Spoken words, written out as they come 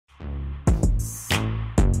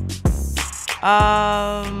For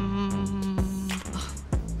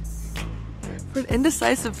an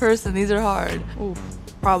indecisive person, these are hard. Ooh.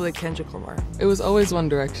 Probably Kendrick Lamar. It was always One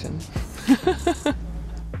Direction. Okay.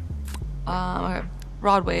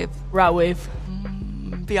 Rod Wave. Rod Wave.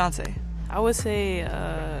 Beyonce. I would say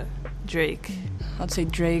Drake. I'd say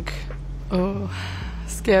Drake. Oh,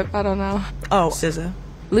 Skip, I don't know. Oh, SZA.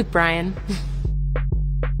 Luke Bryan.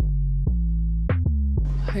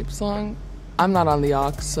 Hype song? I'm not on the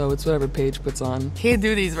aux, so it's whatever Paige puts on. Can't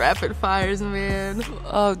do these rapid fires, man.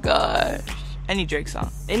 Oh, gosh. Any Drake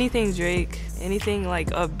song. Anything Drake. Anything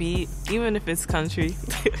like upbeat, even if it's country.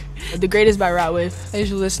 The Greatest by Rod Wave. I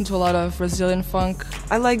usually listen to a lot of Brazilian funk.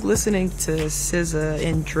 I like listening to SZA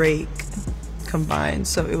and Drake combined,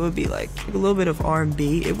 so it would be like a little bit of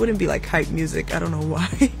R&B. It wouldn't be like hype music. I don't know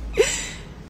why.